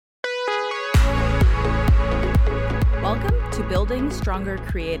to Building Stronger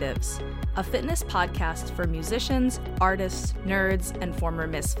Creatives, a fitness podcast for musicians, artists, nerds, and former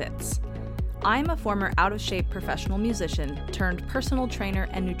misfits. I'm a former out-of-shape professional musician turned personal trainer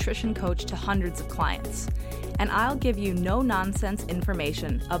and nutrition coach to hundreds of clients, and I'll give you no-nonsense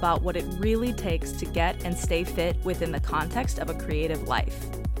information about what it really takes to get and stay fit within the context of a creative life.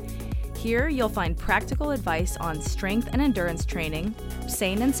 Here, you'll find practical advice on strength and endurance training,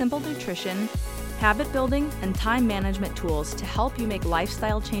 sane and simple nutrition, habit building, and time management tools to help you make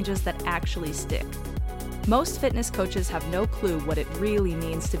lifestyle changes that actually stick. Most fitness coaches have no clue what it really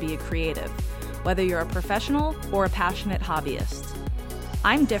means to be a creative, whether you're a professional or a passionate hobbyist.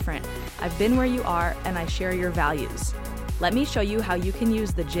 I'm different. I've been where you are, and I share your values. Let me show you how you can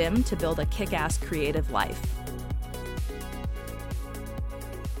use the gym to build a kick-ass creative life.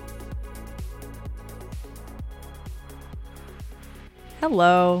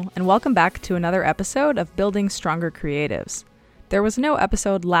 Hello, and welcome back to another episode of Building Stronger Creatives. There was no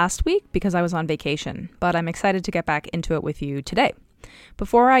episode last week because I was on vacation, but I'm excited to get back into it with you today.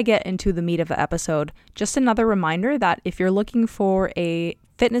 Before I get into the meat of the episode, just another reminder that if you're looking for a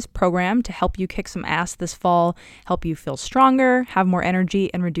fitness program to help you kick some ass this fall, help you feel stronger, have more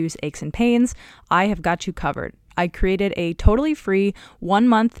energy, and reduce aches and pains, I have got you covered. I created a totally free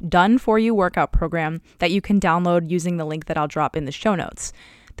 1-month done-for-you workout program that you can download using the link that I'll drop in the show notes.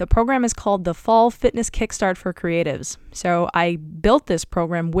 The program is called the Fall Fitness Kickstart for Creatives. So I built this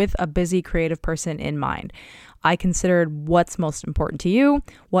program with a busy creative person in mind. I considered what's most important to you,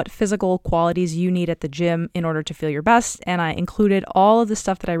 what physical qualities you need at the gym in order to feel your best, and I included all of the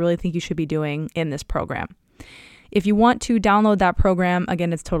stuff that I really think you should be doing in this program. If you want to download that program,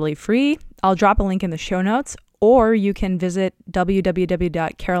 again, it's totally free. I'll drop a link in the show notes, or you can visit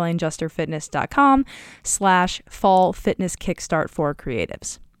www.carolinejusterfitness.com/fall fitness kickstart for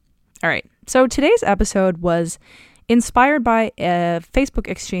creatives. All right, so today's episode was inspired by a Facebook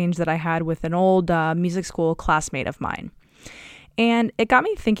exchange that I had with an old music school classmate of mine. And it got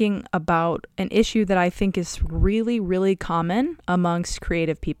me thinking about an issue that I think is really, really common amongst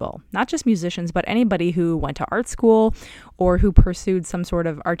creative people, not just musicians, but anybody who went to art school or who pursued some sort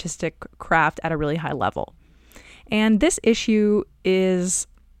of artistic craft at a really high level. And this issue is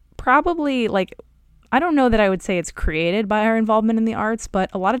probably I don't know that I would say it's created by our involvement in the arts, but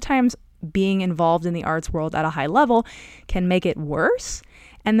a lot of times being involved in the arts world at a high level can make it worse.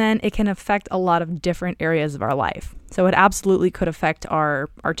 And then it can affect a lot of different areas of our life. So it absolutely could affect our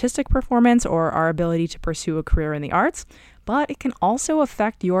artistic performance or our ability to pursue a career in the arts, but it can also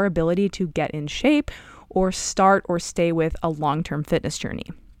affect your ability to get in shape or start or stay with a long-term fitness journey.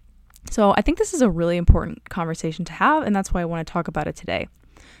 So I think this is a really important conversation to have, and that's why I want to talk about it today.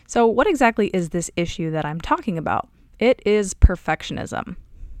 So what exactly is this issue that I'm talking about? It is perfectionism.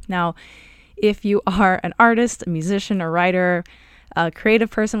 Now, if you are an artist, a musician, a writer, a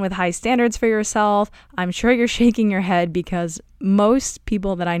creative person with high standards for yourself, I'm sure you're shaking your head because most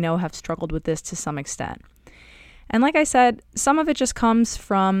people that I know have struggled with this to some extent. And like I said, some of it just comes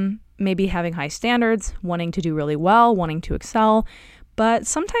from maybe having high standards, wanting to do really well, wanting to excel, but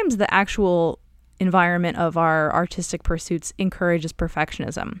sometimes the actual environment of our artistic pursuits encourages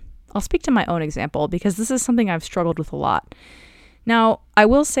perfectionism. I'll speak to my own example because this is something I've struggled with a lot. Now, I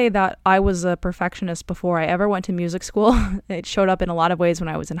will say that I was a perfectionist before I ever went to music school. It showed up in a lot of ways when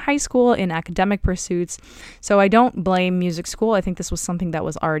I was in high school, in academic pursuits. So I don't blame music school. I think this was something that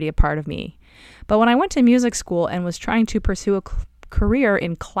was already a part of me. But when I went to music school and was trying to pursue a career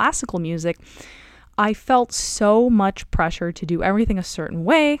in classical music, I felt so much pressure to do everything a certain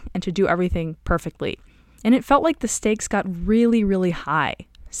way and to do everything perfectly. And it felt like the stakes got really, really high.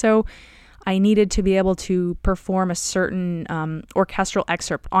 So I needed to be able to perform a certain orchestral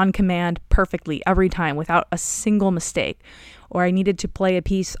excerpt on command perfectly every time without a single mistake. Or I needed to play a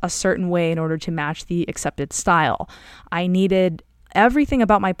piece a certain way in order to match the accepted style. I needed everything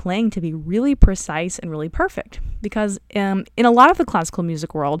about my playing to be really precise and really perfect. Because in a lot of the classical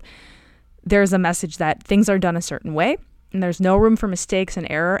music world, there's a message that things are done a certain way, and there's no room for mistakes and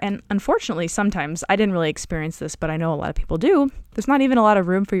error. And unfortunately, sometimes, I didn't really experience this, but I know a lot of people do, there's not even a lot of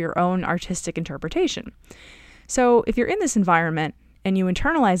room for your own artistic interpretation. So if you're in this environment and you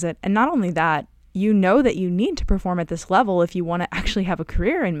internalize it, and not only that, you know that you need to perform at this level if you want to actually have a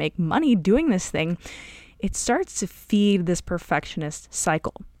career and make money doing this thing, it starts to feed this perfectionist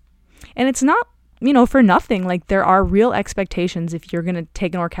cycle. And it's not for nothing. There are real expectations. If you're going to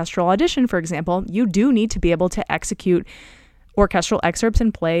take an orchestral audition, for example, you do need to be able to execute orchestral excerpts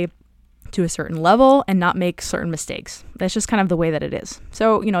and play to a certain level and not make certain mistakes. That's just kind of the way that it is.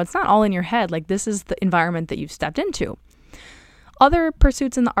 So, it's not all in your head. This is the environment that you've stepped into. Other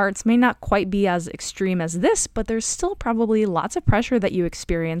pursuits in the arts may not quite be as extreme as this, but there's still probably lots of pressure that you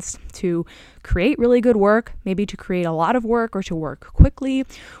experience to create really good work, maybe to create a lot of work or to work quickly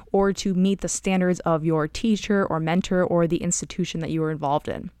or to meet the standards of your teacher or mentor or the institution that you were involved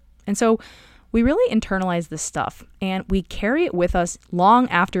in. And so we really internalize this stuff and we carry it with us long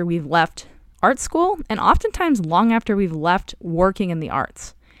after we've left art school and oftentimes long after we've left working in the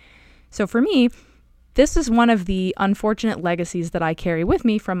arts. So for me, this is one of the unfortunate legacies that I carry with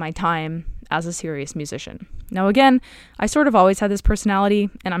me from my time as a serious musician. Now, again, I sort of always had this personality,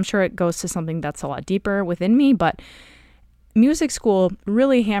 and I'm sure it goes to something that's a lot deeper within me, but music school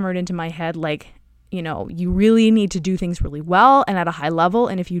really hammered into my head you really need to do things really well and at a high level,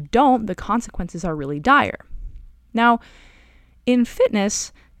 and if you don't, the consequences are really dire. Now, in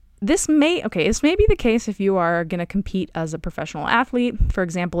fitness, this may be the case if you are going to compete as a professional athlete. For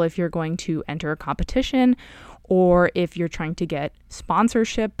example, if you're going to enter a competition, or if you're trying to get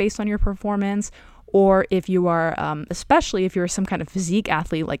sponsorship based on your performance, or if you are, especially if you're some kind of physique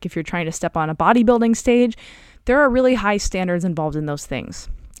athlete, like if you're trying to step on a bodybuilding stage, there are really high standards involved in those things.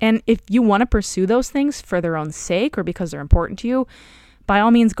 And if you want to pursue those things for their own sake or because they're important to you, by all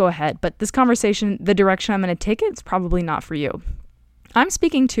means, go ahead. But this conversation, the direction I'm going to take it's probably not for you. I'm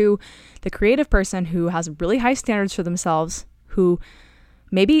speaking to the creative person who has really high standards for themselves, who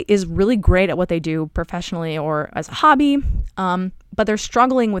maybe is really great at what they do professionally or as a hobby, but they're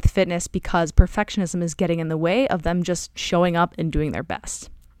struggling with fitness because perfectionism is getting in the way of them just showing up and doing their best.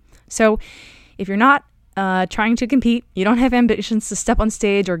 So if you're not trying to compete, you don't have ambitions to step on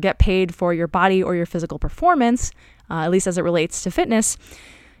stage or get paid for your body or your physical performance, at least as it relates to fitness,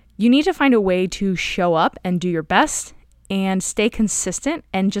 you need to find a way to show up and do your best and stay consistent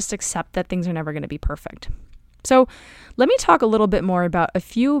and just accept that things are never going to be perfect. So let me talk a little bit more about a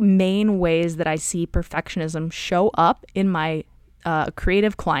few main ways that I see perfectionism show up in my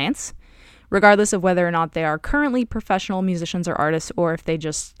creative clients, regardless of whether or not they are currently professional musicians or artists or if they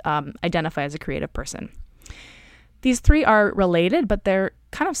just identify as a creative person. These three are related, but they're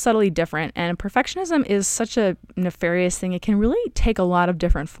kind of subtly different, and perfectionism is such a nefarious thing. It can really take a lot of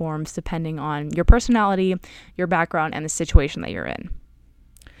different forms depending on your personality, your background, and the situation that you're in.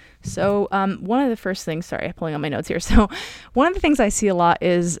 So one of the first things, I'm pulling up my notes here. So one of the things I see a lot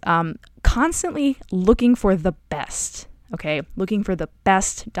is constantly looking for the best, okay? Looking for the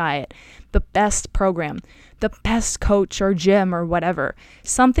best diet, the best program, the best coach or gym or whatever.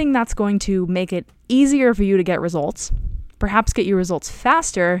 Something that's going to make it easier for you to get results, perhaps get you results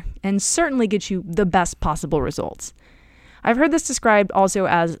faster, and certainly get you the best possible results. I've heard this described also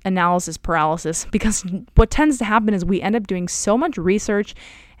as analysis paralysis because what tends to happen is we end up doing so much research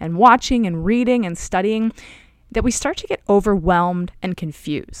and watching and reading and studying that we start to get overwhelmed and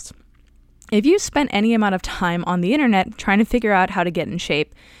confused. If you spend any amount of time on the internet trying to figure out how to get in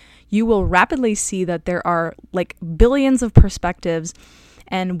shape, you will rapidly see that there are billions of perspectives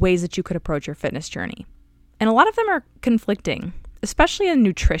and ways that you could approach your fitness journey. And a lot of them are conflicting, especially in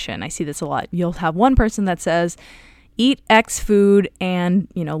nutrition. I see this a lot. You'll have one person that says, eat X food and,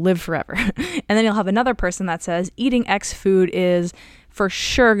 live forever. And then you'll have another person that says, eating X food is for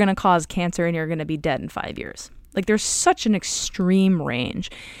sure going to cause cancer and you're going to be dead in 5 years. There's such an extreme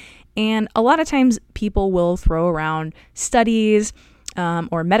range. And a lot of times people will throw around studies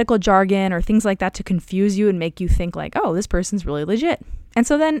or medical jargon or things like that to confuse you and make you think oh, this person's really legit. And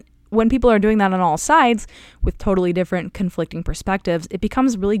so then when people are doing that on all sides with totally different conflicting perspectives, it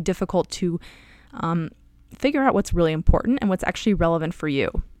becomes really difficult to figure out what's really important and what's actually relevant for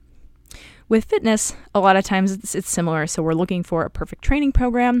you. With fitness, a lot of times it's similar. So we're looking for a perfect training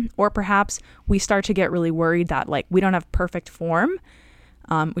program, or perhaps we start to get really worried that we don't have perfect form,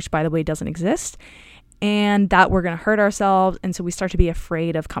 which by the way doesn't exist, and that we're going to hurt ourselves. And so we start to be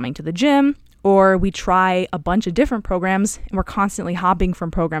afraid of coming to the gym, or we try a bunch of different programs and we're constantly hopping from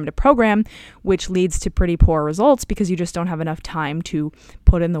program to program, which leads to pretty poor results because you just don't have enough time to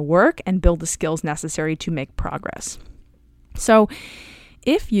put in the work and build the skills necessary to make progress. So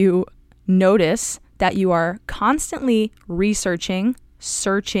if you notice that you are constantly researching,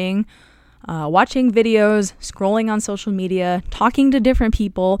 searching, watching videos, scrolling on social media, talking to different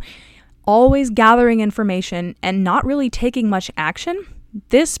people, always gathering information and not really taking much action,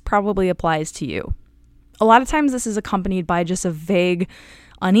 this probably applies to you. A lot of times this is accompanied by just a vague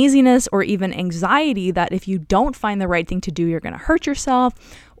uneasiness or even anxiety that if you don't find the right thing to do, you're going to hurt yourself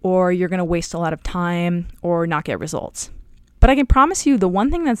or you're going to waste a lot of time or not get results. But I can promise you the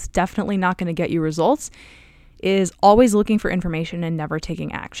one thing that's definitely not going to get you results is always looking for information and never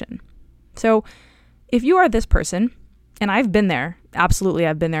taking action. So if you are this person, and I've been there, absolutely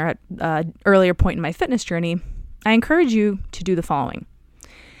I've been there at an earlier point in my fitness journey, I encourage you to do the following.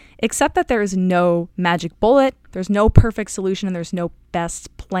 Accept that there is no magic bullet, there's no perfect solution, and there's no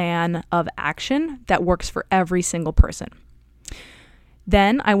best plan of action that works for every single person.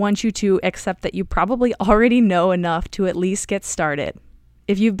 Then I want you to accept that you probably already know enough to at least get started.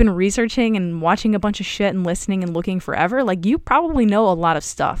 If you've been researching and watching a bunch of shit and listening and looking forever, like you probably know a lot of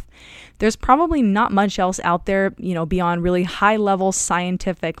stuff. There's probably not much else out there, beyond really high level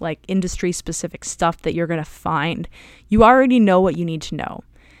scientific, like industry specific stuff that you're going to find. You already know what you need to know.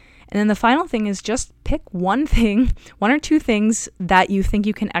 And then the final thing is just pick one or two things that you think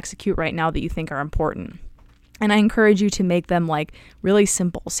you can execute right now that you think are important. And I encourage you to make them like really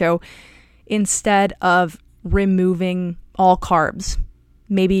simple. So instead of removing all carbs,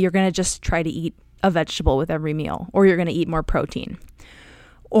 maybe you're going to just try to eat a vegetable with every meal, or you're going to eat more protein.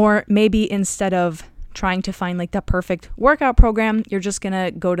 Or maybe instead of trying to find like the perfect workout program, you're just going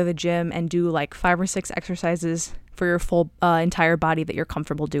to go to the gym and do like 5 or 6 exercises for your full entire body that you're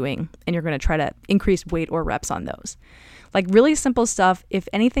comfortable doing. And you're going to try to increase weight or reps on those. Like really simple stuff. If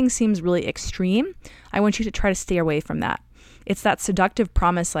anything seems really extreme, I want you to try to stay away from that. It's that seductive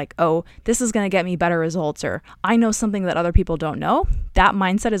promise like, oh, this is going to get me better results, or I know something that other people don't know. That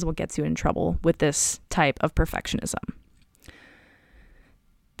mindset is what gets you in trouble with this type of perfectionism.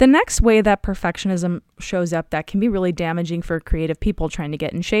 The next way that perfectionism shows up that can be really damaging for creative people trying to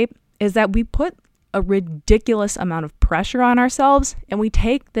get in shape is that we put a ridiculous amount of pressure on ourselves and we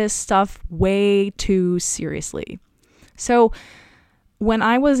take this stuff way too seriously. So when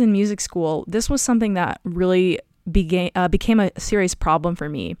I was in music school, this was something that really became a serious problem for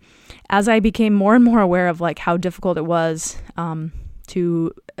me as I became more and more aware of like how difficult it was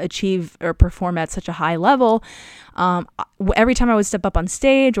to achieve or perform at such a high level. Every time I would step up on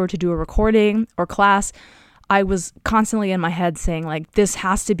stage or to do a recording or class, I was constantly in my head saying like, this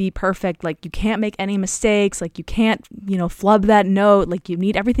has to be perfect. Like you can't make any mistakes. Like you can't, flub that note. Like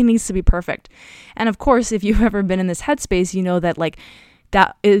everything needs to be perfect. And of course, if you've ever been in this headspace, you know that like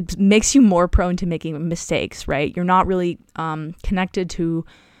that it makes you more prone to making mistakes, right? You're not really connected to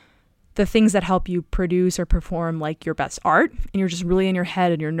the things that help you produce or perform like your best art, and you're just really in your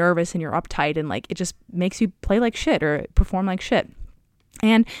head and you're nervous and you're uptight and like it just makes you play like shit or perform like shit.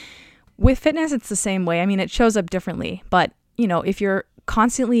 And with fitness, it's the same way. I mean, it shows up differently, but if you're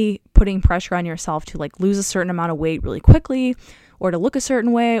constantly putting pressure on yourself to like lose a certain amount of weight really quickly or to look a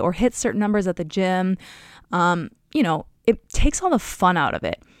certain way or hit certain numbers at the gym, it takes all the fun out of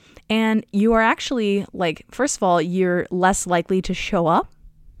it. And you are actually like, first of all, you're less likely to show up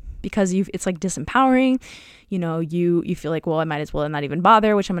because it's like disempowering. You feel like, well, I might as well not even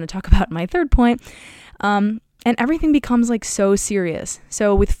bother, which I'm going to talk about in my third point. And everything becomes like so serious.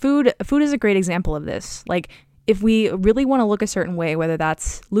 So with food is a great example of this. Like if we really want to look a certain way, whether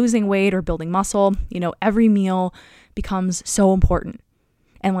that's losing weight or building muscle, every meal becomes so important.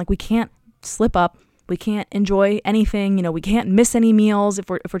 And like we can't slip up. We can't enjoy anything. We can't miss any meals if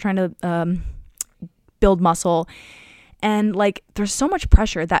we're trying to build muscle. And like there's so much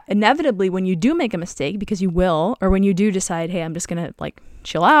pressure that inevitably when you do make a mistake, because you will, or when you do decide, hey, I'm just going to like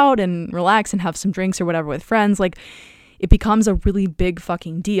chill out and relax and have some drinks or whatever with friends, like it becomes a really big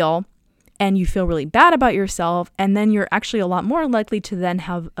fucking deal and you feel really bad about yourself. And then you're actually a lot more likely to then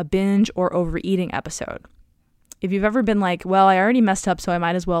have a binge or overeating episode. If you've ever been like, well, I already messed up, so I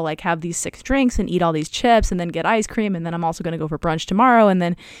might as well like have these 6 drinks and eat all these chips and then get ice cream. And then I'm also going to go for brunch tomorrow. And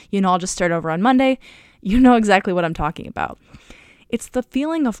then, I'll just start over on Monday. You know exactly what I'm talking about. It's the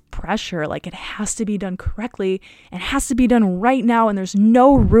feeling of pressure, like it has to be done correctly and has to be done right now, and there's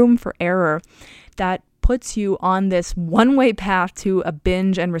no room for error, that puts you on this one-way path to a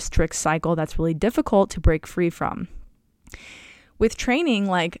binge and restrict cycle that's really difficult to break free from. With training,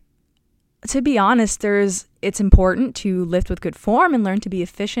 like, to be honest, it's important to lift with good form and learn to be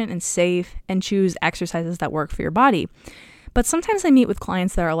efficient and safe and choose exercises that work for your body. But sometimes I meet with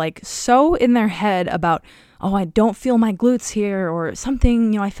clients that are like so in their head about, oh, I don't feel my glutes here or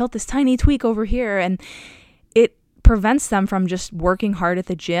something, I felt this tiny tweak over here. And it prevents them from just working hard at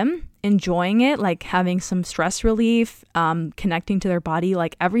the gym, enjoying it, like having some stress relief, connecting to their body.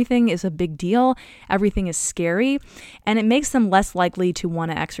 Like everything is a big deal. Everything is scary. And it makes them less likely to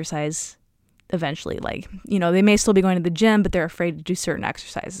want to exercise eventually. Like, they may still be going to the gym, but they're afraid to do certain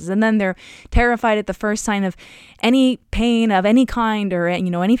exercises. And then they're terrified at the first sign of any pain of any kind or,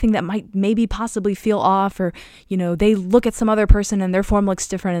 anything that might maybe possibly feel off, or, they look at some other person and their form looks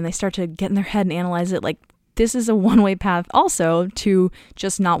different and they start to get in their head and analyze it. Like this is a one-way path also to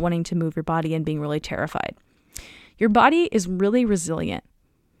just not wanting to move your body and being really terrified. Your body is really resilient.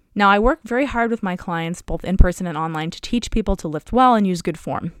 Now, I work very hard with my clients, both in person and online, to teach people to lift well and use good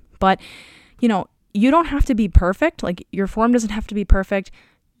form. But you don't have to be perfect. Like, your form doesn't have to be perfect.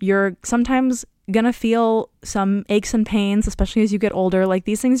 You're sometimes gonna feel some aches and pains, especially as you get older. Like,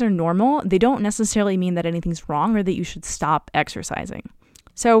 these things are normal. They don't necessarily mean that anything's wrong or that you should stop exercising.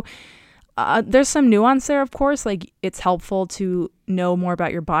 So there's some nuance there, of course. Like, it's helpful to know more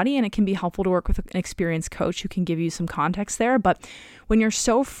about your body, and it can be helpful to work with an experienced coach who can give you some context there. But when you're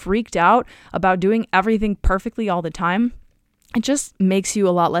so freaked out about doing everything perfectly all the time, it just makes you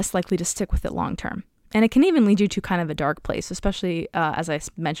a lot less likely to stick with it long term. And it can even lead you to kind of a dark place, especially as I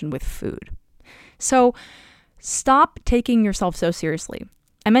mentioned with food. So stop taking yourself so seriously.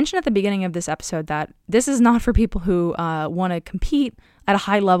 I mentioned at the beginning of this episode that this is not for people who want to compete at a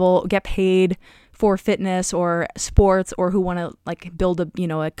high level, get paid for fitness or sports, or who want to like build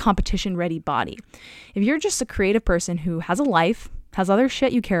a competition ready body. If you're just a creative person who has a life, has other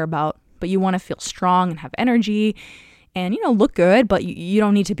shit you care about, but you want to feel strong and have energy and, look good, but you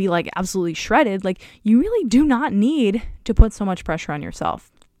don't need to be like absolutely shredded. Like, you really do not need to put so much pressure on yourself.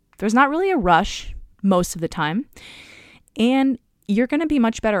 There's not really a rush most of the time. And you're going to be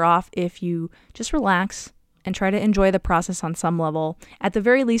much better off if you just relax and try to enjoy the process on some level. At the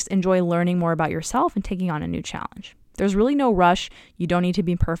very least, enjoy learning more about yourself and taking on a new challenge. There's really no rush. You don't need to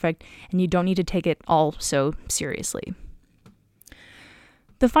be perfect, and you don't need to take it all so seriously.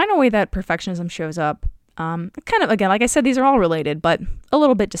 The final way that perfectionism shows up, kind of, again, like I said, these are all related, but a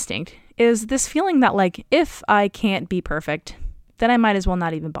little bit distinct, is this feeling that, like, if I can't be perfect, then I might as well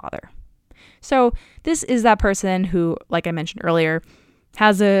not even bother. So this is that person who, like I mentioned earlier,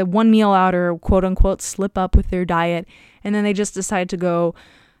 has a one meal out or quote unquote slip up with their diet, and then they just decide to go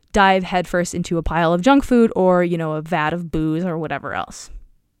dive headfirst into a pile of junk food or, a vat of booze or whatever else.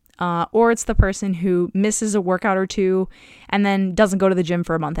 Or it's the person who misses a workout or two and then doesn't go to the gym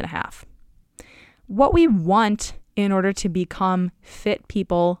for a month and a half. What we want in order to become fit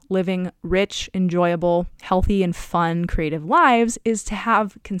people living rich, enjoyable, healthy, and fun, creative lives is to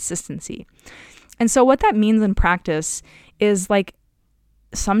have consistency. And so what that means in practice is, like,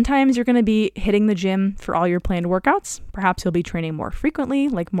 sometimes you're going to be hitting the gym for all your planned workouts. Perhaps you'll be training more frequently,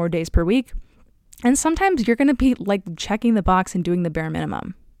 like more days per week. And sometimes you're going to be like checking the box and doing the bare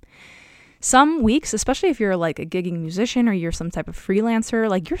minimum. Some weeks, especially if you're like a gigging musician or you're some type of freelancer,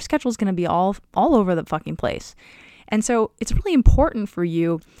 like your schedule is going to be all over the fucking place. And so it's really important for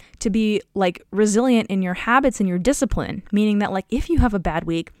you to be like resilient in your habits and your discipline, meaning that, like, if you have a bad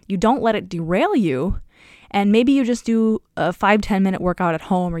week, you don't let it derail you. And maybe you just do a 5-10 minute workout at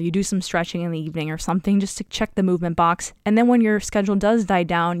home, or you do some stretching in the evening or something just to check the movement box. And then when your schedule does die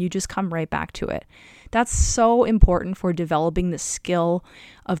down, you just come right back to it. That's so important for developing the skill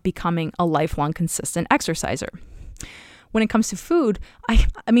of becoming a lifelong consistent exerciser. When it comes to food, I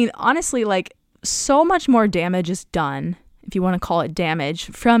mean, honestly, like, so much more damage is done, if you want to call it damage,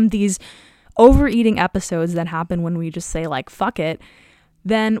 from these overeating episodes that happen when we just say, like, fuck it,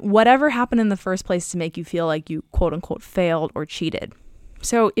 than whatever happened in the first place to make you feel like you quote unquote failed or cheated.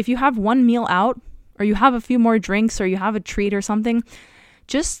 So if you have one meal out, or you have a few more drinks, or you have a treat or something,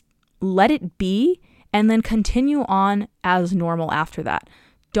 just let it be and then continue on as normal after that.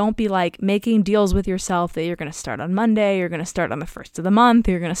 Don't be like making deals with yourself that you're going to start on Monday, you're going to start on the first of the month,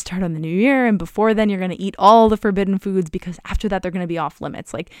 you're going to start on the new year, and before then you're going to eat all the forbidden foods because after that they're going to be off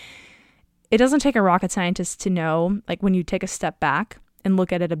limits. Like, it doesn't take a rocket scientist to know, like, when you take a step back and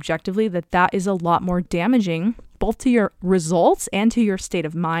look at it objectively, that is a lot more damaging both to your results and to your state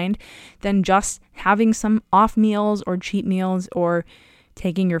of mind than just having some off meals or cheat meals or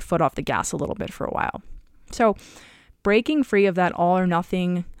taking your foot off the gas a little bit for a while. So breaking free of that all or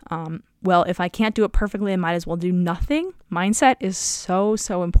nothing, well, if I can't do it perfectly, I might as well do nothing mindset is so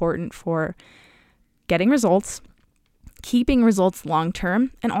important for getting results, keeping results long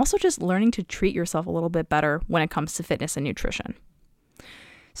term, and also just learning to treat yourself a little bit better when it comes to fitness and nutrition.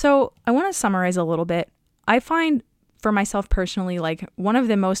 So I want to summarize a little bit. I find for myself personally, like, one of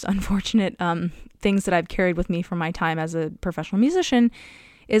the most unfortunate things that I've carried with me from my time as a professional musician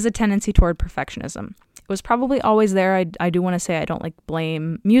is a tendency toward perfectionism. It was probably always there. I do want to say I don't like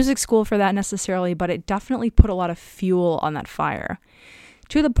blame music school for that necessarily, but it definitely put a lot of fuel on that fire,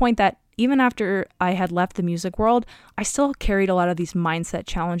 to the point that even after I had left the music world, I still carried a lot of these mindset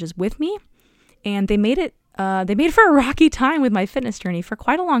challenges with me, and they made it for a rocky time with my fitness journey for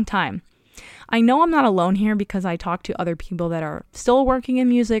quite a long time. I know I'm not alone here because I talk to other people that are still working in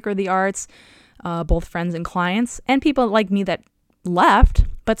music or the arts, both friends and clients, and people like me that left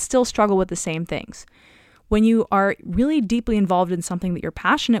but still struggle with the same things. When you are really deeply involved in something that you're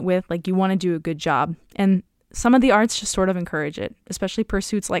passionate with, like, you want to do a good job, and some of the arts just sort of encourage it, especially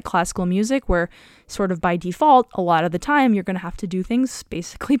pursuits like classical music, where sort of by default, a lot of the time, you're going to have to do things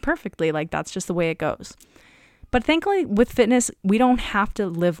basically perfectly. Like that's just the way it goes. But thankfully, with fitness, we don't have to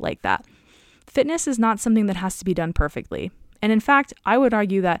live like that. Fitness is not something that has to be done perfectly. And in fact, I would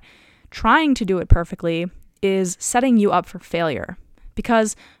argue that trying to do it perfectly is setting you up for failure,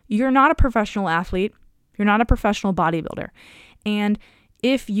 because you're not a professional athlete, you're not a professional bodybuilder. And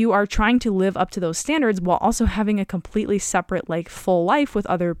if you are trying to live up to those standards while also having a completely separate, like full life with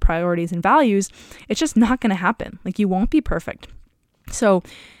other priorities and values, it's just not going to happen. Like you won't be perfect. So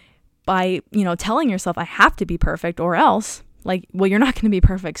by, telling yourself I have to be perfect or else, you're not going to be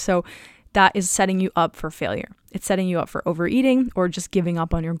perfect. So that is setting you up for failure. It's setting you up for overeating or just giving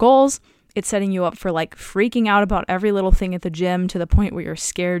up on your goals. It's setting you up for freaking out about every little thing at the gym to the point where you're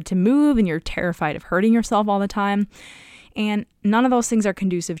scared to move and you're terrified of hurting yourself all the time. And none of those things are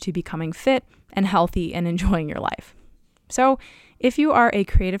conducive to becoming fit and healthy and enjoying your life. So if you are a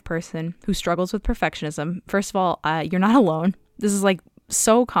creative person who struggles with perfectionism, first of all, you're not alone. This is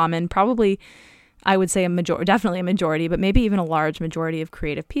so common. Probably, I would say definitely a majority, but maybe even a large majority of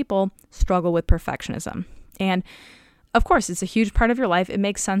creative people struggle with perfectionism. And of course, it's a huge part of your life. It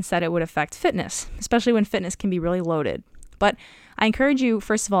makes sense that it would affect fitness, especially when fitness can be really loaded. But I encourage you,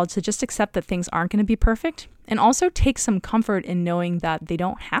 first of all, to just accept that things aren't going to be perfect, and also take some comfort in knowing that they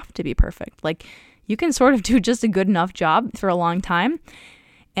don't have to be perfect. You can sort of do just a good enough job for a long time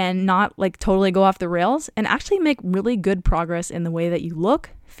and not totally go off the rails, and actually make really good progress in the way that you look,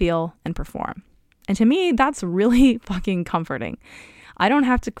 feel, and perform. And to me, that's really fucking comforting. I don't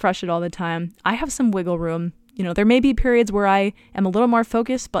have to crush it all the time. I have some wiggle room. There may be periods where I am a little more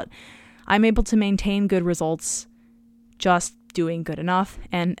focused, but I'm able to maintain good results just doing good enough.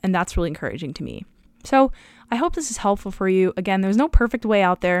 And that's really encouraging to me. So I hope this is helpful for you. Again, there's no perfect way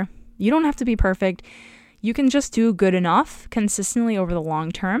out there. You don't have to be perfect. You can just do good enough consistently over the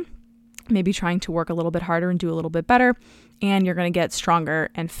long term, maybe trying to work a little bit harder and do a little bit better, and you're going to get stronger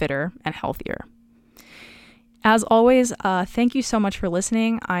and fitter and healthier. As always, thank you so much for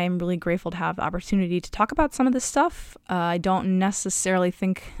listening. I'm really grateful to have the opportunity to talk about some of this stuff. I don't necessarily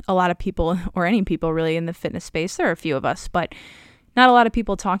think a lot of people, or any people really in the fitness space, there are a few of us, but not a lot of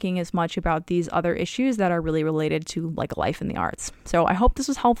people talking as much about these other issues that are really related to life in the arts. So I hope this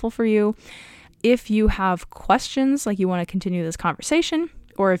was helpful for you. If you have questions, you want to continue this conversation,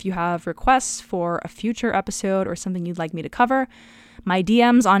 or if you have requests for a future episode or something you'd like me to cover, my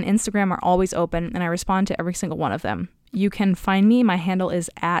DMs on Instagram are always open, and I respond to every single one of them. You can find me. My handle is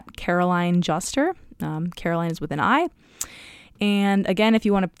 @CarolineJuster. Caroline is with an I. And again, if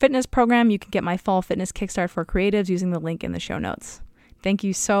you want a fitness program, you can get my Fall Fitness Kickstart for Creatives using the link in the show notes. Thank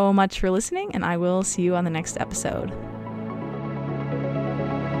you so much for listening, and I will see you on the next episode.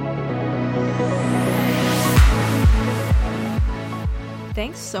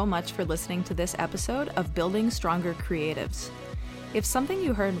 Thanks so much for listening to this episode of Building Stronger Creatives. If something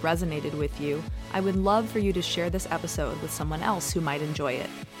you heard resonated with you, I would love for you to share this episode with someone else who might enjoy it.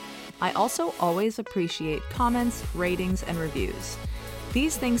 I also always appreciate comments, ratings, and reviews.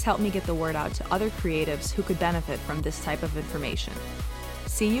 These things help me get the word out to other creatives who could benefit from this type of information.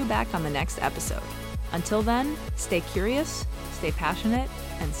 See you back on the next episode. Until then, stay curious, stay passionate,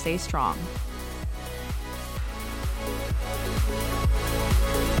 and stay strong.